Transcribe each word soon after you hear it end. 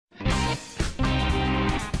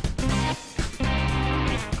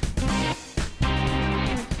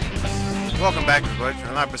Welcome back, everybody, to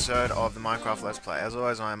another episode of the Minecraft Let's Play. As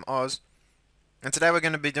always, I am Oz, and today we're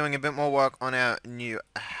going to be doing a bit more work on our new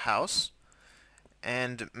house,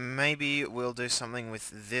 and maybe we'll do something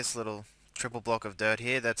with this little triple block of dirt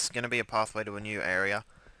here. That's going to be a pathway to a new area.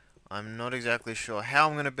 I'm not exactly sure how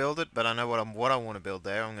I'm going to build it, but I know what I want to build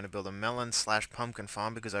there. I'm going to build a melon/pumpkin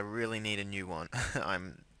farm because I really need a new one.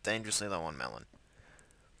 I'm dangerously low on melon.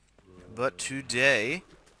 But today,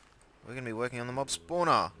 we're going to be working on the mob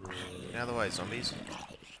spawner. Get out of the way, zombies.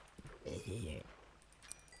 Did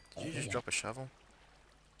you just drop a shovel?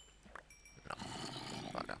 No.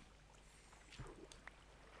 Bugger.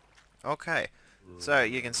 Okay. So,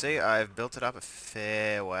 you can see I've built it up a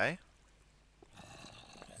fair way.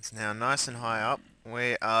 It's now nice and high up.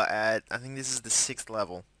 We are at, I think this is the 6th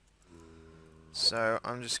level. So,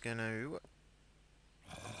 I'm just going to...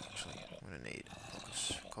 Actually, I'm going to need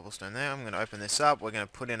cobblestone there. I'm going to open this up. We're going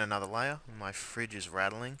to put in another layer. My fridge is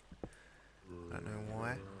rattling. I don't know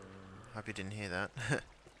why. Hope you didn't hear that.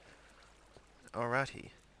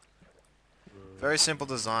 Alrighty. Very simple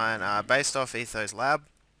design, based off Ethos Lab.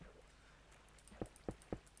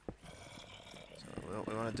 So what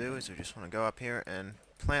we want to do is we just want to go up here and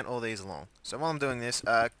plant all these along. So while I'm doing this,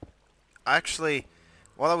 actually,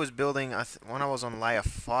 while I was building, when I was on layer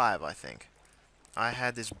 5, I think, I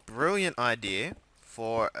had this brilliant idea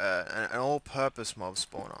for an all-purpose mob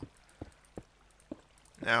spawner.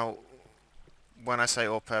 Now, when I say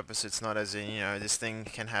all-purpose, it's not as in, you know, this thing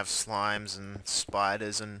can have slimes and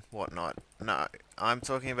spiders and whatnot. No, I'm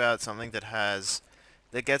talking about something that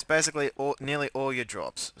gets basically nearly all your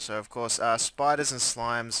drops. So, of course, spiders and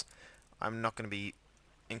slimes, I'm not going to be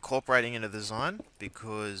incorporating into the design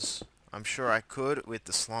because I'm sure I could with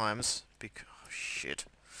the slimes. Oh, shit.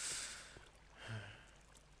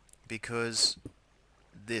 Because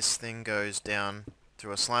this thing goes down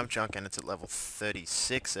through a slime chunk and it's at level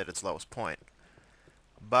 36 at its lowest point.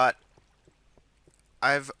 But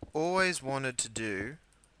I've always wanted to do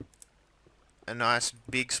a nice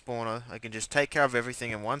big spawner. I can just take care of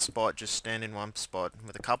everything in one spot, just stand in one spot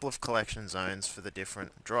with a couple of collection zones for the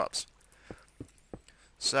different drops.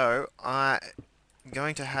 So I'm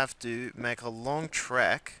going to have to make a long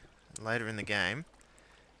trek later in the game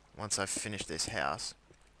once I've finished this house.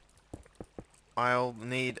 I'll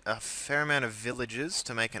need a fair amount of villagers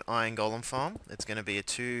to make an iron golem farm. It's going to be a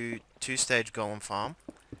two-stage golem farm.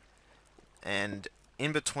 And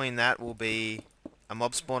in between that will be a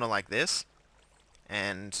mob spawner like this.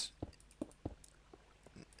 And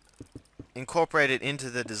incorporated into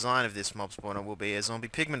the design of this mob spawner will be a zombie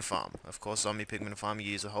pigman farm. Of course, zombie pigman farm, you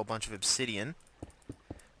use a whole bunch of obsidian.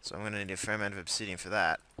 So I'm going to need a fair amount of obsidian for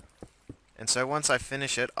that. And so once I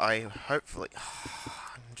finish it, I hopefully...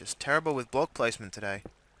 I'm just terrible with block placement today.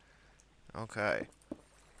 Okay.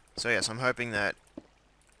 So yes, I'm hoping that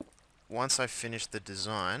once I finish the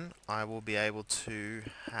design, I will be able to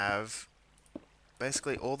have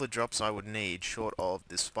basically all the drops I would need short of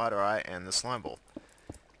the spider eye and the slime ball.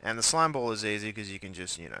 And the slime ball is easy because you can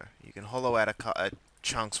just, you know, you can hollow out a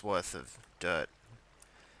chunk's worth of dirt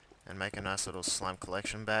and make a nice little slime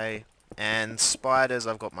collection bay. And spiders,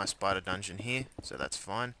 I've got my spider dungeon here, so that's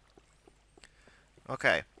fine.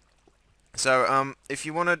 Okay. So, if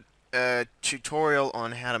you want a tutorial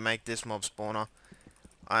on how to make this mob spawner,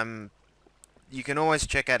 you can always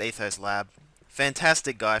check out Ethos Lab.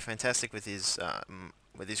 Fantastic guy, fantastic with his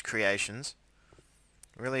creations.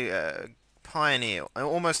 Really pioneer,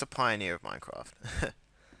 almost a pioneer of Minecraft.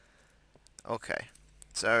 Okay,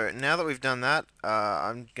 so now that we've done that,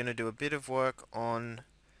 I'm going to do a bit of work on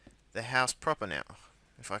the house proper now.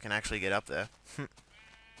 If I can actually get up there.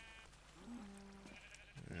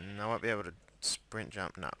 I won't be able to sprint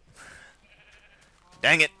jump, no.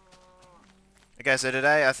 Dang it! Okay, so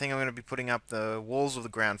today I think I'm going to be putting up the walls of the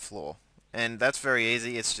ground floor. And that's very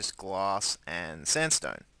easy, it's just glass and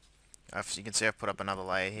sandstone. As you can see, I've put up another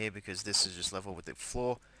layer here because this is just level with the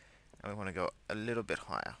floor. And we want to go a little bit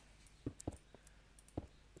higher.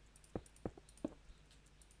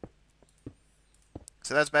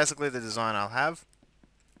 So that's basically the design I'll have.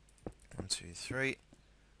 1, 2, 3.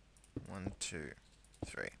 1, 2,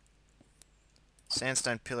 3.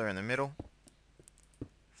 Sandstone pillar in the middle.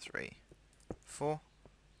 3, 4.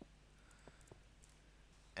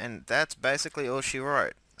 And that's basically all she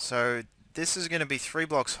wrote. So this is going to be 3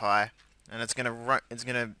 blocks high, and it's going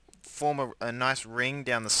to form a nice ring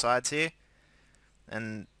down the sides here,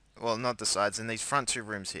 and well, not the sides, in these front 2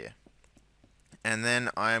 rooms here. And then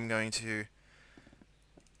I am going to,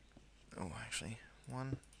 oh, actually,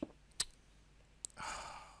 1.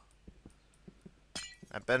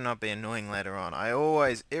 That better not be annoying later on. I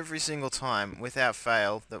always, every single time, without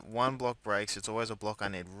fail, that one block breaks, it's always a block I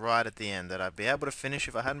need right at the end that I'd be able to finish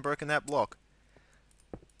if I hadn't broken that block.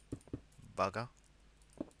 Bugger.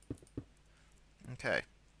 Okay.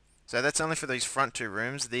 So that's only for these front two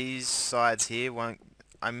rooms. These sides here won't...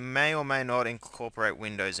 I may or may not incorporate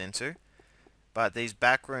windows into. But these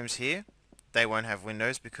back rooms here, they won't have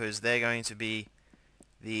windows because they're going to be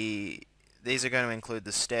these are going to include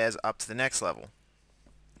the stairs up to the next level.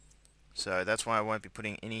 So that's why I won't be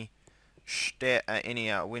putting any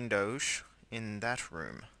windows in that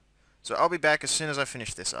room. So I'll be back as soon as I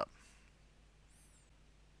finish this up.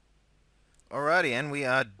 Alrighty, and we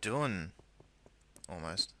are done.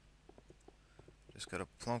 Almost. Just gotta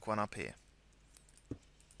plonk one up here.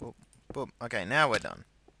 Boop, boop. Okay, now we're done.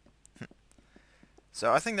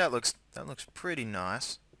 So I think that looks pretty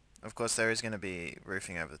nice. Of course, there is going to be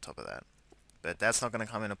roofing over the top of that, but that's not going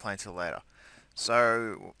to come into play until later.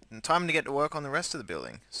 So time to get to work on the rest of the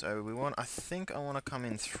building. So I think I want to come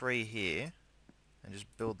in 3 here and just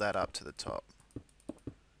build that up to the top.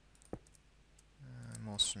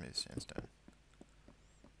 More smooth sandstone.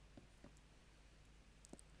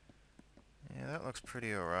 Yeah, that looks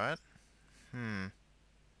pretty alright.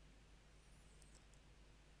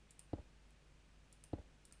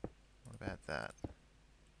 What about that?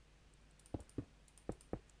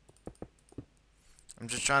 I'm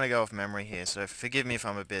just trying to go off memory here, so forgive me if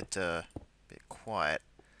I'm a bit quiet.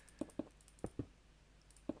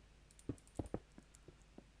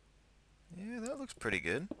 Yeah, that looks pretty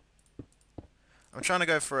good. I'm trying to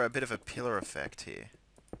go for a bit of a pillar effect here.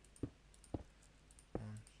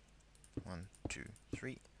 1, 2,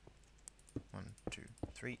 3. 1, 2,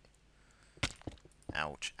 3.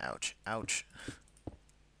 Ouch, ouch, ouch.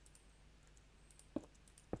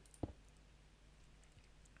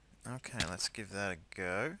 Okay, let's give that a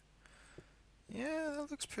go. Yeah,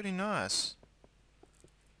 that looks pretty nice.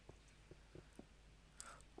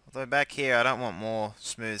 Although back here, I don't want more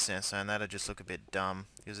smooth sandstone. That'd just look a bit dumb.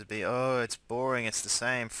 Because it'd be, oh, it's boring. It's the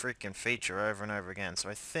same freaking feature over and over again. So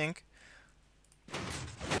I think...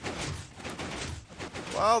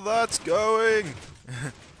 while that's going,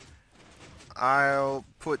 I'll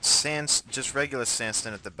put just regular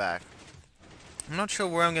sandstone at the back. I'm not sure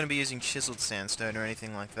where I'm going to be using chiseled sandstone or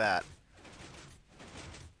anything like that.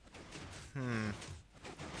 And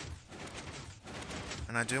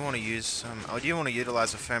I do want to use some... I do want to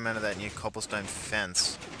utilize a fair amount of that new cobblestone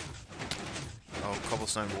fence. Or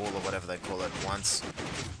cobblestone wall or whatever they call it once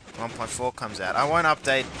 1.4 comes out. I won't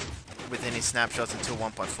update with any snapshots until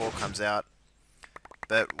 1.4 comes out.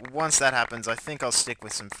 But once that happens, I think I'll stick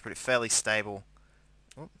with some fairly stable...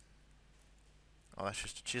 Oh, that's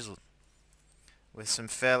just a chisel. With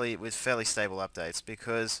fairly stable updates,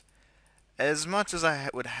 because as much as I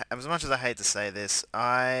hate to say this,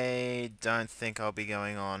 I don't think I'll be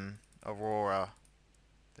going on Aurora.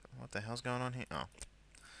 What the hell's going on here? Oh.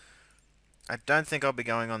 I don't think I'll be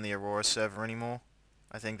going on the Aurora server anymore.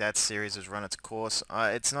 I think that series has run its course.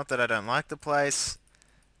 It's not that I don't like the place,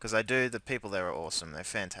 because I do. The people there are awesome. They're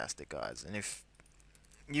fantastic guys. And if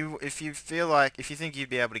you think you'd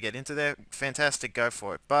be able to get into there, fantastic, go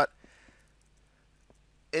for it. But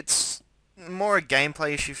it's more a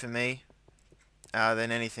gameplay issue for me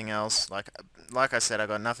than anything else. Like I said, I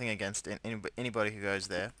got nothing against anybody who goes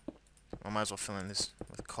there. I might as well fill in this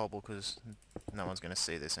with cobble because no one's going to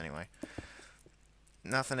see this anyway.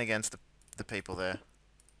 Nothing against the people there.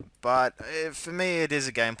 But for me it is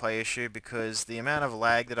a gameplay issue because the amount of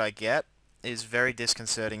lag that I get is very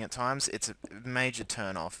disconcerting at times. It's a major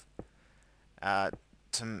turn-off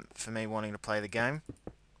for me wanting to play the game.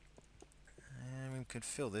 And we could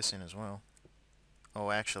fill this in as well.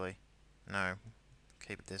 Oh, actually, no.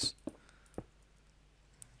 Keep it this.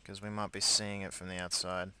 Because we might be seeing it from the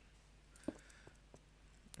outside.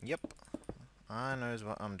 Yep. I knows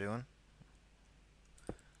what I'm doing.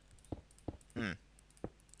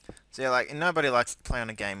 So yeah, like, nobody likes to play on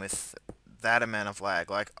a game with that amount of lag.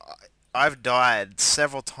 Like, I've died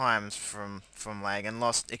several times from lag and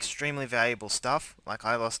lost extremely valuable stuff. Like,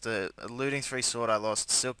 I lost a looting 3 sword, I lost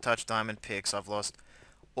silk touch diamond picks, I've lost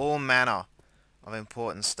all manner of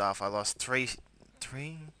important stuff. I lost three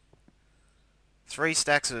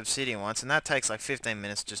stacks of obsidian once, and that takes like 15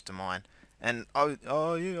 minutes just to mine. And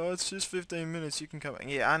oh yeah, it's just 15 minutes, you can come.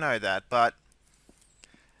 Yeah, I know that, but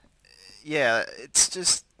yeah, it's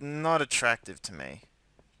just not attractive to me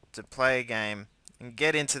to play a game and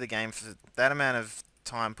get into the game for that amount of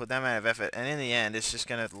time, put that amount of effort, and in the end it's just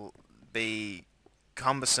going to be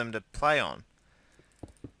cumbersome to play on.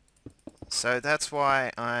 So that's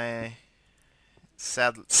why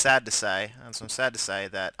sad to say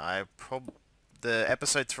that the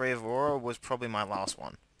episode 3 of Aurora was probably my last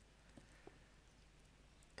one.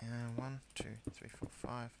 1, 2, 3, 4,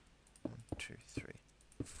 5. 1, 2, 3,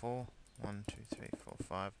 4. 1, 2, 3, 4,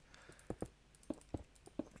 5.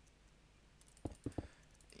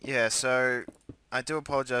 Yeah, so I do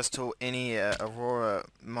apologize to any Aurora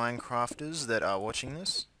Minecrafters that are watching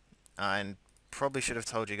this. I probably should have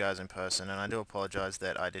told you guys in person, and I do apologize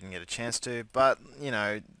that I didn't get a chance to, but, you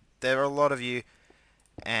know, there are a lot of you,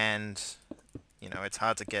 and, you know, it's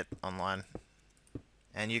hard to get online.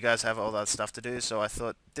 And you guys have all that stuff to do, so I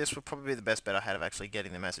thought this would probably be the best bet I had of actually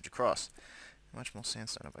getting the message across. How much more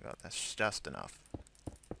sandstone have I got? That's just enough.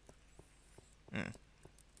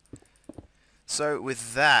 So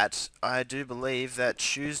with that, I do believe that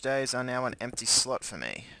Tuesdays are now an empty slot for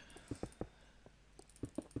me.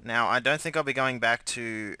 Now, I don't think I'll be going back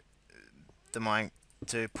to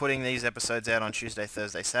putting these episodes out on Tuesday,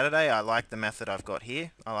 Thursday, Saturday. I like the method I've got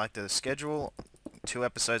here. I like the schedule. 2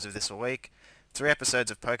 episodes of this a week. 3 episodes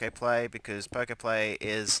of Pokeplay, because Pokeplay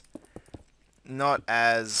is not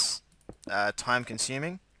as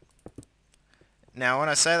time-consuming. Now, when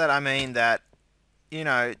I say that, I mean that, you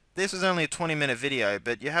know, this is only a 20-minute video,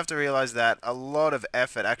 but you have to realize that a lot of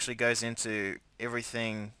effort actually goes into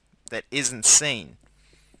everything that isn't seen.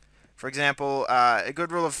 For example, a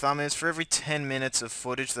good rule of thumb is for every 10 minutes of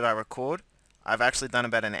footage that I record, I've actually done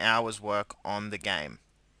about an hour's work on the game.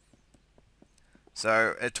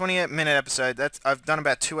 So a 28-minute episode, I've done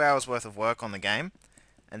about 2 hours worth of work on the game,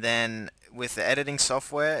 and then with the editing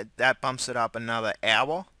software, that bumps it up another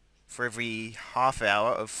hour for every half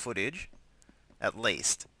hour of footage, at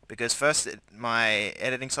least. Because first, my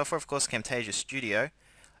editing software, of course, Camtasia Studio,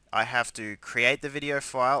 I have to create the video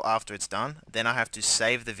file after it's done, then I have to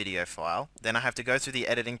save the video file, then I have to go through the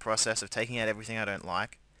editing process of taking out everything I don't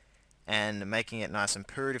like, and making it nice and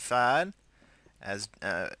purified, as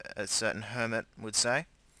a certain hermit would say.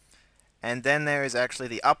 And then there is actually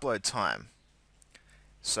the upload time.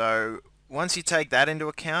 So once you take that into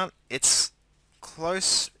account, it's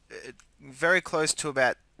very close to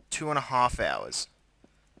about 2.5 hours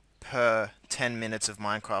per 10 minutes of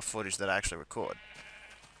Minecraft footage that I actually record.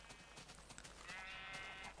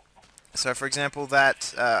 So for example,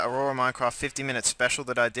 that Aurora Minecraft 50-minute special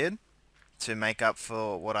that I did to make up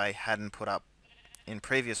for what I hadn't put up in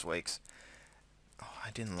previous weeks. Oh,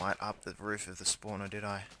 I didn't light up the roof of the spawner, did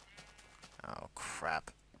I? Oh,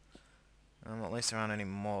 crap. At least there aren't any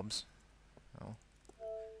mobs. Oh.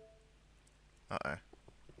 Uh-oh.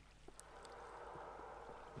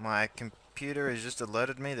 My computer has just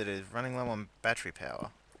alerted me that it is running low on battery power.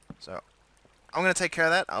 So, I'm going to take care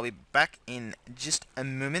of that. I'll be back in just a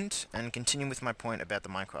moment and continue with my point about the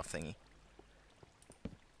Minecraft thingy.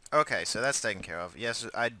 Okay, so that's taken care of. Yes,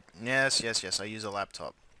 I use a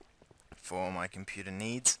laptop for my computer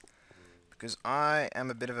needs, because I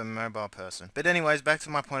am a bit of a mobile person. But anyways, back to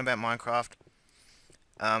my point about Minecraft.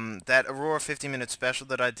 That Aurora 50-minute special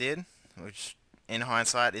that I did, which in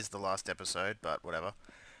hindsight is the last episode, but whatever.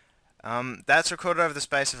 That's recorded over the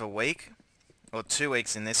space of a week, or 2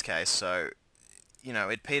 weeks in this case, so, you know,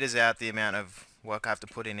 it peters out the amount of work I have to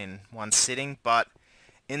put in one sitting, but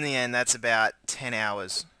in the end that's about 10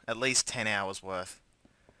 hours, at least 10 hours worth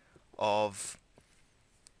of,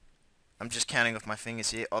 I'm just counting off my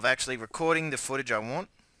fingers here, of actually recording the footage I want,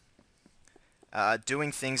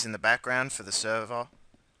 doing things in the background for the server,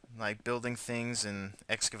 like building things and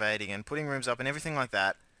excavating and putting rooms up and everything like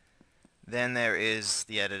that. Then there is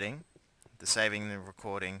the editing, the saving, the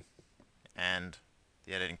recording, and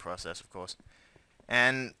the editing process, of course.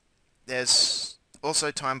 And there's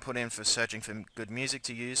also time put in for searching for good music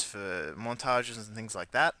to use for montages and things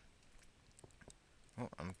like that. Oh,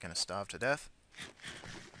 I'm going to starve to death.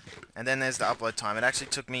 And then there's the upload time. It actually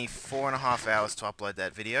took me 4.5 hours to upload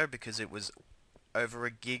that video because it was over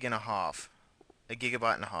a gigabyte and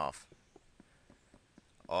a half,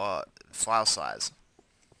 or file size.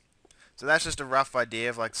 So that's just a rough idea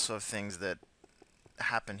of like the sort of things that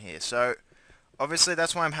happen here. So obviously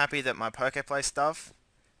that's why I'm happy that my Pokeplay stuff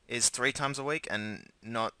is 3 times a week and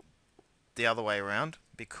not the other way around,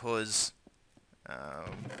 because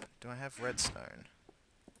do I have redstone?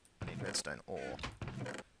 I need redstone ore.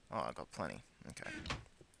 Oh, I got plenty. Okay.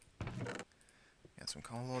 Got some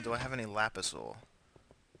coal ore. Do I have any lapis ore?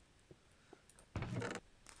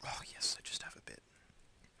 Oh yes, I just have a bit.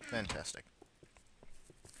 Fantastic.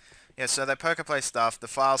 Yeah, so that Pokeplay stuff, the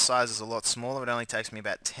file size is a lot smaller. It only takes me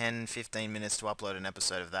about 10-15 minutes to upload an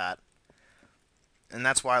episode of that. And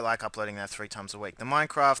that's why I like uploading that 3 times a week. The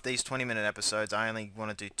Minecraft, these 20-minute episodes, I only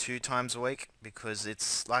want to do 2 times a week, because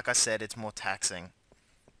it's, like I said, it's more taxing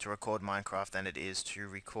to record Minecraft than it is to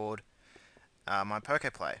record my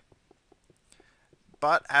Pokeplay.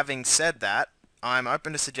 But having said that, I'm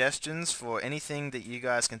open to suggestions for anything that you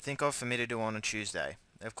guys can think of for me to do on a Tuesday.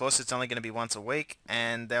 Of course, it's only going to be once a week,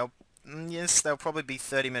 and they'll probably be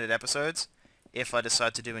 30-minute episodes. If I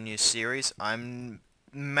decide to do a new series,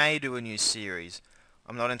 may do a new series.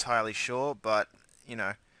 I'm not entirely sure, but you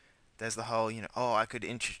know, there's the whole, oh, I could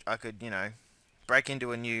break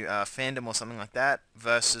into a new fandom or something like that,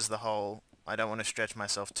 versus the whole, I don't want to stretch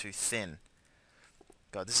myself too thin.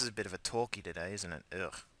 God, this is a bit of a talkie today, isn't it?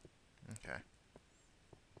 Ugh. Okay.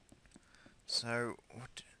 So,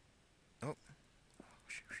 what? Oh.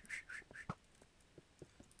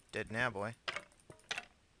 Dead now, boy.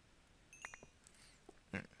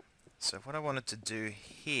 So what I wanted to do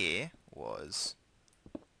here was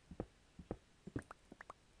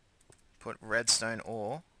put redstone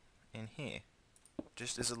ore in here,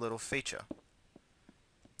 just as a little feature.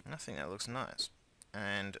 And I think that looks nice.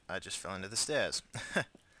 And I just fell into the stairs.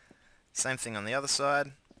 Same thing on the other side.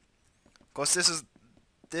 Of course,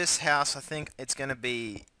 this house, I think it's going to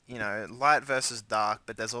be, light versus dark,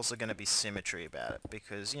 but there's also going to be symmetry about it.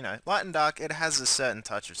 Because, light and dark, it has a certain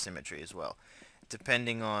touch of symmetry as well.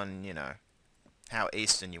 Depending on, how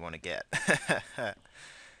eastern you want to get.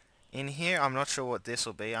 In here, I'm not sure what this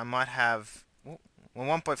will be. I might have... When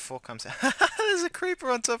 1.4 comes out... There's a creeper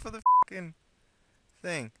on top of the fucking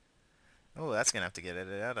thing. Oh, that's going to have to get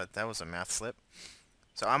edited out. That was a mouth slip.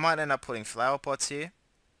 So I might end up putting flower pots here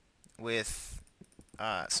with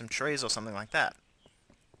some trees or something like that.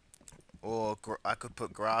 Or I could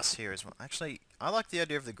put grass here as well. Actually, I like the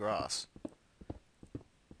idea of the grass.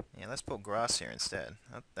 Yeah, let's put grass here instead.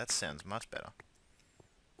 That sounds much better.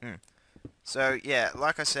 So yeah,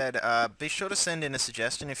 like I said, be sure to send in a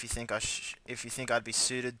suggestion if you think I'd be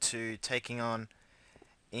suited to taking on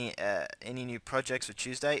any new projects for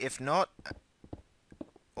Tuesday. If not,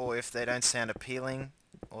 or if they don't sound appealing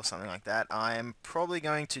or something like that, I am probably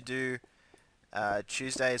going to do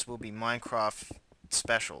Tuesdays will be Minecraft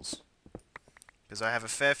specials, because I have a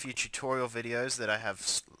fair few tutorial videos that I have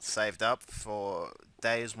saved up for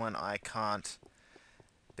days when I can't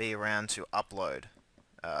be around to upload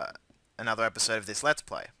another episode of this Let's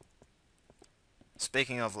Play.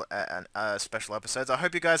 Speaking of special episodes, I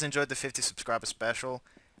hope you guys enjoyed the 50 subscriber special.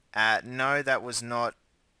 No, that was not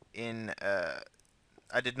in...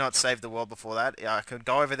 I did not save the world before that. I could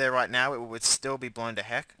go over there right now, it would still be blown to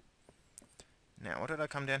heck. Now, what did I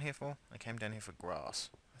come down here for? I came down here for grass.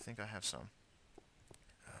 I think I have some.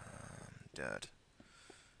 Dirt.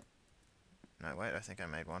 No, wait, I think I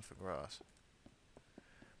made one for grass.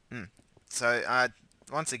 So,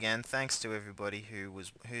 once again, thanks to everybody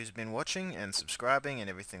who's been watching and subscribing and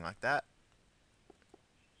everything like that.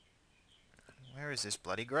 Where is this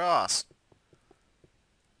bloody grass?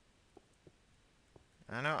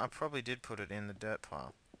 I know, I probably did put it in the dirt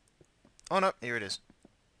pile. Oh no, here it is.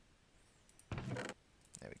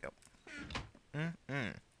 There we go.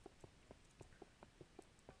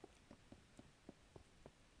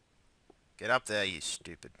 Get up there, you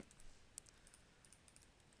stupid.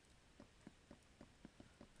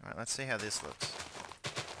 Alright, let's see how this looks.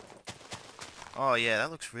 Oh yeah, that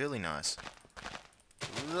looks really nice.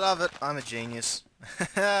 Love it, I'm a genius.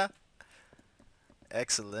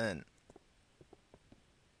 Excellent.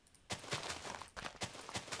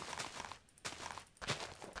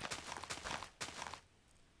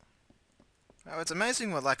 Oh, it's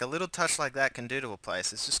amazing what like a little touch like that can do to a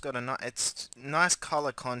place. It's just got it's nice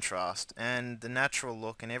color contrast and the natural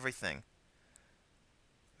look and everything.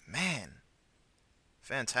 Man,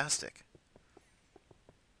 fantastic.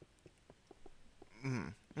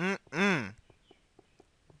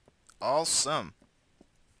 Awesome.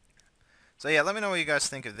 So yeah, let me know what you guys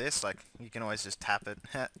think of this. Like, you can always just tap it.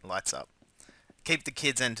 Lights up. Keep the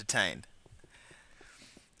kids entertained.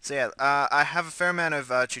 So yeah, I have a fair amount of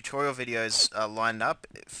tutorial videos lined up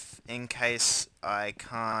in case I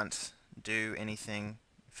can't do anything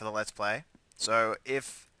for the Let's Play. So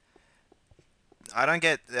if I don't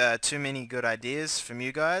get too many good ideas from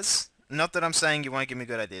you guys, not that I'm saying you won't give me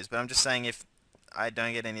good ideas, but I'm just saying if I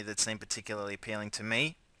don't get any that seem particularly appealing to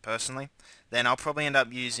me, personally, then I'll probably end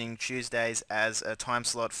up using Tuesdays as a time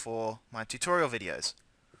slot for my tutorial videos.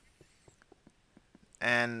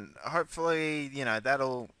 And hopefully,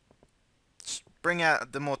 that'll bring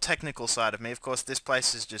out the more technical side of me. Of course, this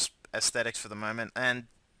place is just aesthetics for the moment, and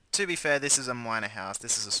to be fair, this is a minor house.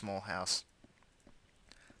 This is a small house.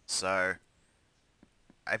 So,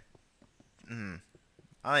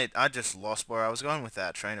 I just lost where I was going with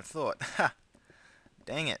that train of thought. Ha!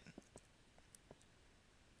 Dang it.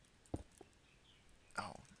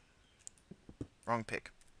 Oh. Wrong pick.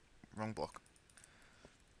 Wrong block.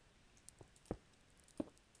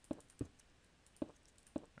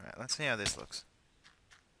 Alright, let's see how this looks.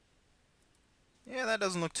 Yeah, that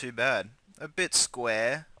doesn't look too bad. A bit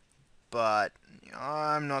square, but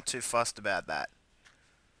I'm not too fussed about that.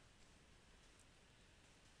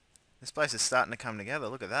 This place is starting to come together.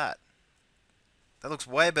 Look at that. That looks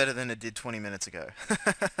way better than it did 20 minutes ago.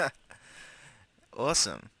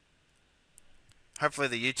 Awesome. Hopefully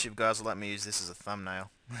the YouTube guys will let me use this as a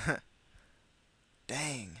thumbnail.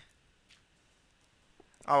 Dang.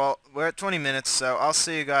 Oh well, we're at 20 minutes, so I'll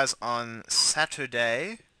see you guys on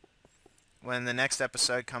Saturday when the next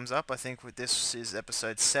episode comes up. I think this is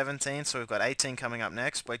episode 17, so we've got 18 coming up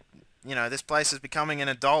next. But, you know, this place is becoming an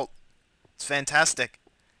adult. It's fantastic.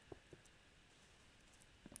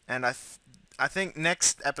 And I think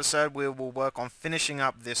next episode we will work on finishing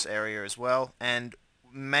up this area as well, and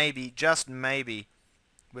maybe, just maybe,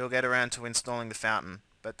 we'll get around to installing the fountain.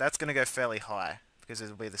 But that's going to go fairly high, because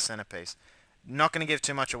it'll be the centerpiece. Not going to give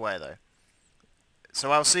too much away, though.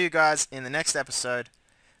 So I'll see you guys in the next episode,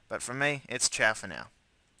 but from me, it's ciao for now.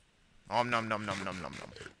 Om nom nom nom nom nom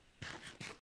nom.